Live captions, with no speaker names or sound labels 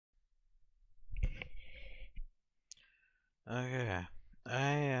Okay. I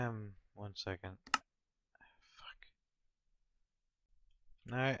am. 1 second. Fuck.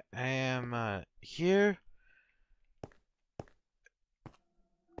 I am, here.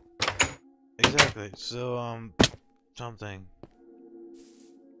 Exactly. So, something.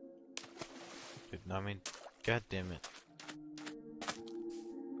 I mean, god damn it.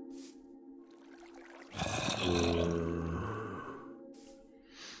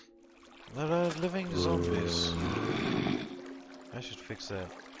 There are living zombies. I should fix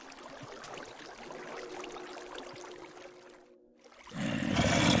that.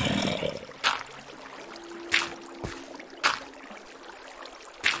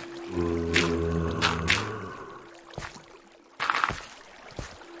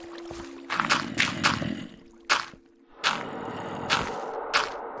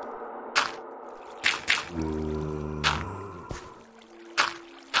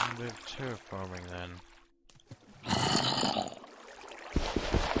 I'm doing terraforming then.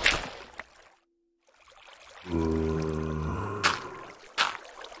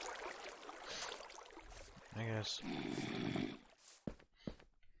 I guess.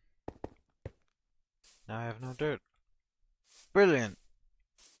 Now I have no dirt. Brilliant!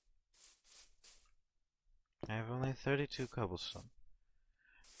 I have only 32 cobblestone.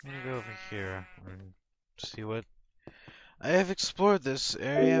 I'm gonna go over here and see what... I have explored this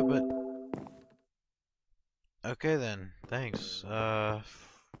area, but... Okay then, thanks.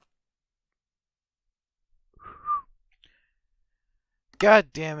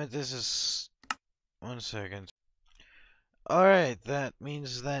 God damn it, this is... 1 second. Alright, that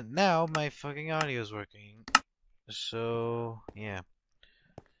means that now my fucking audio is working. So, yeah.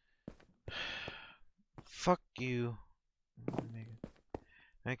 Fuck you.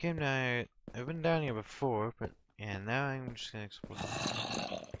 I came down here... I've been down here before, but... Yeah, now I'm just gonna explore.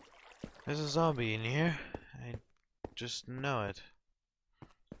 There's a zombie in here. I just know it.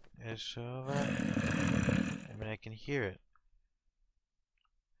 It's over. I mean, I can hear it.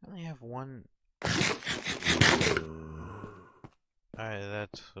 I only have one. Alright,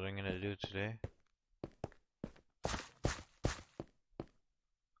 that's what I'm gonna do today.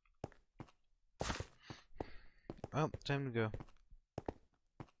 Oh, time to go.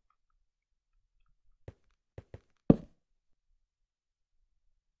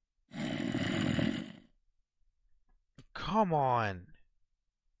 Come on!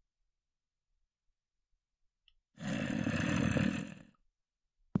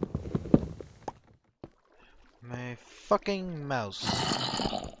 My fucking mouse.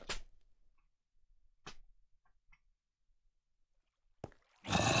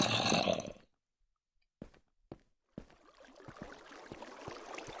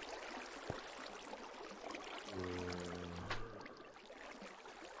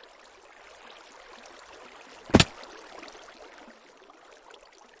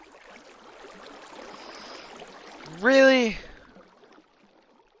 Really?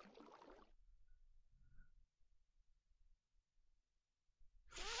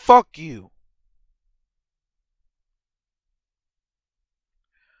 Fuck you!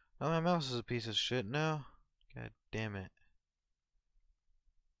 Oh, my mouse is a piece of shit now. God damn it.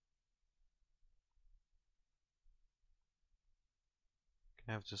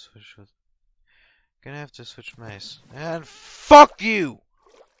 Gonna have to switch with... Gonna have to switch mice. And fuck you!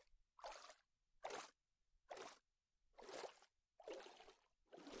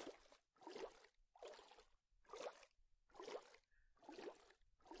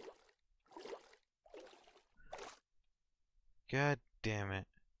 God damn it.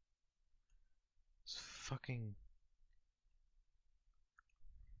 It's fucking...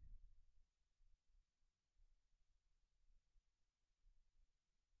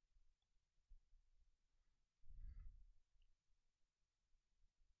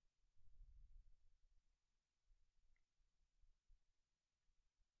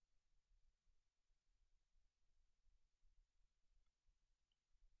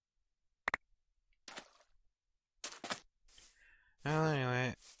 Well,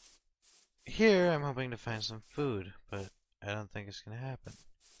 anyway. Here, I'm hoping to find some food, but I don't think it's gonna happen.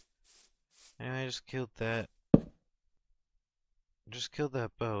 Anyway, I just killed that. Just killed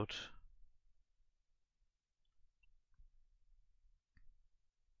that boat.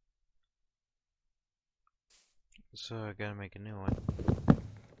 So I gotta make a new one.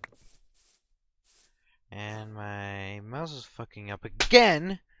 And my mouse is fucking up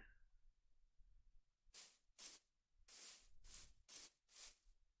again!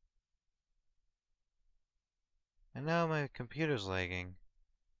 And now my computer's lagging.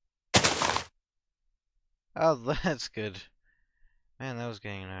 Oh, that's good. Man, that was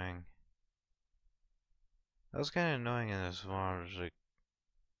getting annoying. That was kind of annoying in this one. I was like,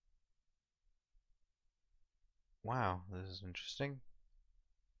 wow, this is interesting.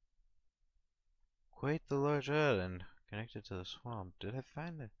 Quite the large island connected to the swamp. Did I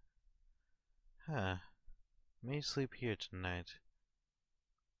find it? Huh. May sleep here tonight.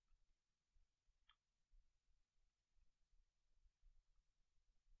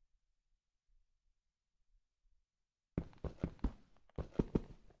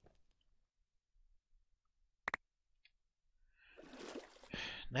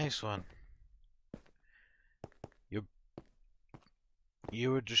 Nice one.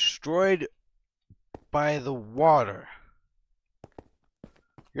 You were destroyed by the water.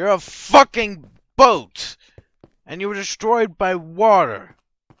 You're a fucking boat! And you were destroyed by water.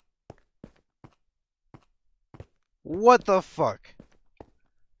 What the fuck?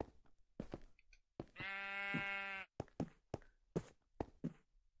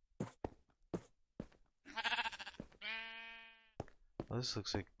 Well, this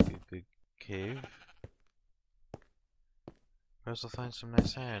looks like a good cave. Perhaps I'll find some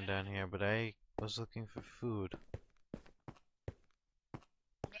nice iron down here, but I was looking for food.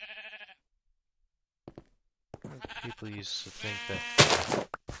 People used to think that...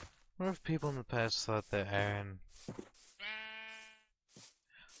 What if people in the past thought that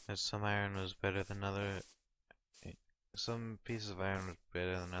some iron was better than other... Some pieces of iron was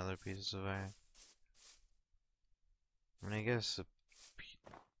better than other pieces of iron? I mean, I guess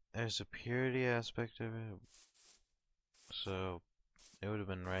there's a purity aspect of it, so it would have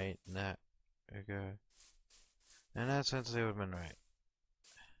been right in that regard. In that sense, they would have been right.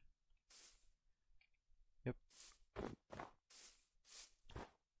 Yep.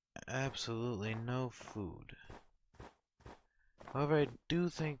 Absolutely no food. However, I do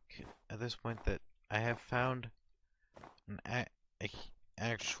think at this point that I have found an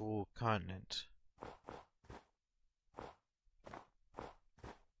actual continent.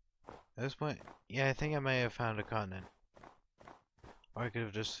 At this point, yeah, I think I may have found a continent. Or I could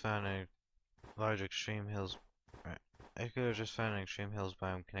have just found a large extreme hills. I could have just found an extreme hills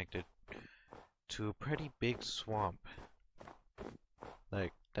biome connected to a pretty big swamp.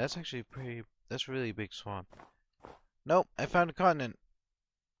 Like, that's actually that's a really big swamp. Nope, I found a continent.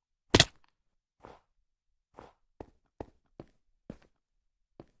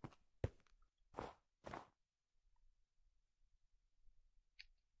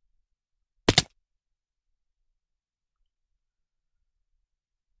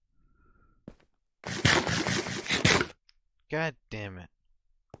 God damn it.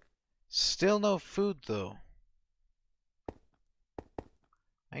 Still no food though.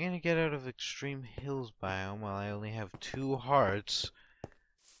 I'm gonna get out of extreme hills biome while I only have 2 hearts.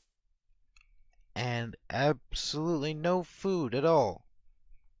 And absolutely no food at all.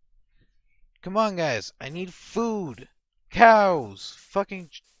 Come on guys, I need food. Cows, fucking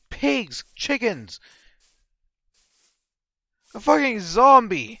pigs, chickens. A fucking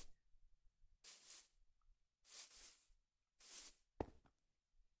zombie.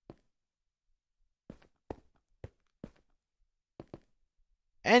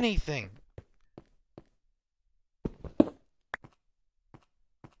 Anything.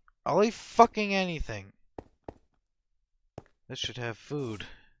 I'll eat fucking anything. This should have food.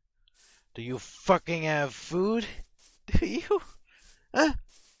 Do you fucking have food? Do you? Huh?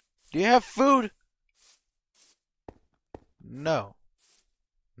 Do you have food? No.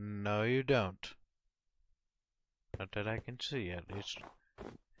 No, you don't. Not that I can see, at least.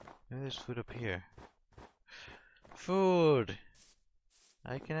 Maybe there's food up here. Food!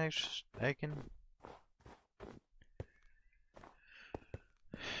 I can...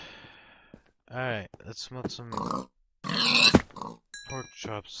 Alright, let's smelt some pork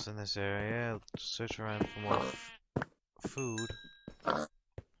chops in this area. Let's search around for more food.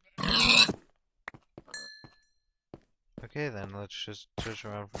 Okay then, let's just search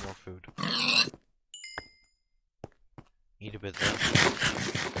around for more food. Eat a bit though.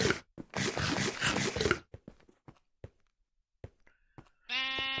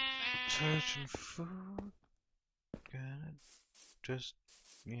 Searching food. Gonna just,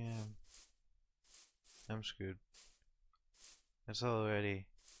 yeah. I'm screwed. It's already.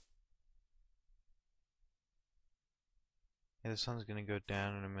 Yeah, the sun's gonna go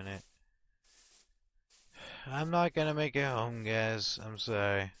down in a minute. I'm not gonna make it home, guys. I'm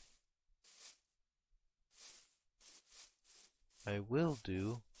sorry. I will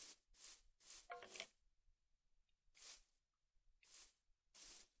do.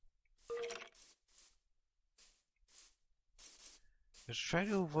 Let's try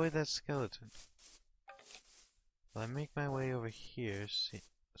to avoid that skeleton. While I make my way over here,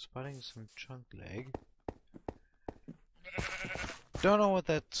 spotting some chunk leg. Don't know what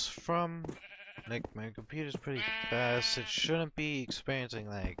that's from. Like, my computer's pretty fast. It shouldn't be experiencing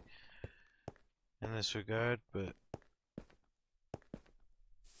lag in this regard, but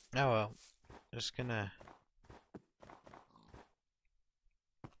oh well. Just gonna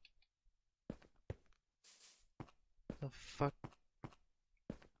the fuck.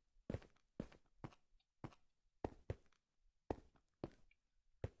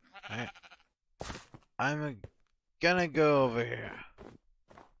 I'm gonna go over here.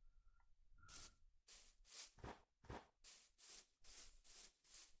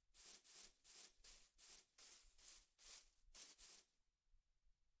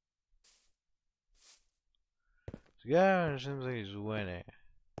 The guy seems like he's winning.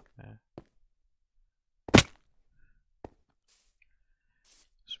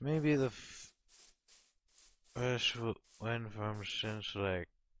 So maybe the first win from since like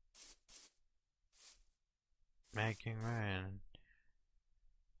making Ryan.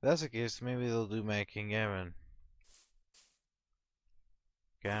 If that's the case, maybe they'll do making Evan.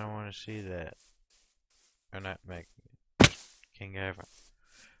 Kinda wanna see that. Or not making King Evan.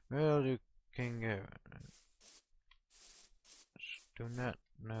 Maybe they'll do King Evan. Do not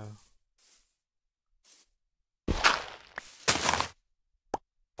know.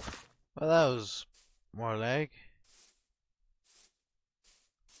 Well, that was more lag.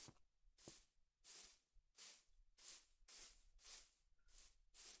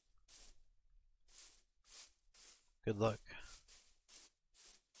 Good luck.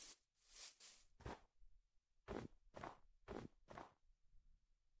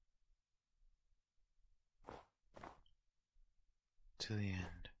 To the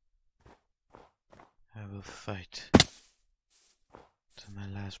end. I will fight. To my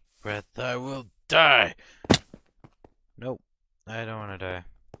last breath, I will die! Nope, I don't want to die.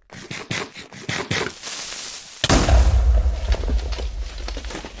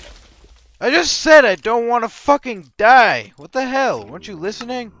 I just said I don't want to fucking die! What the hell? Weren't you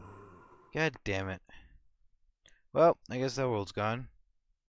listening? God damn it. Well, I guess that world's gone.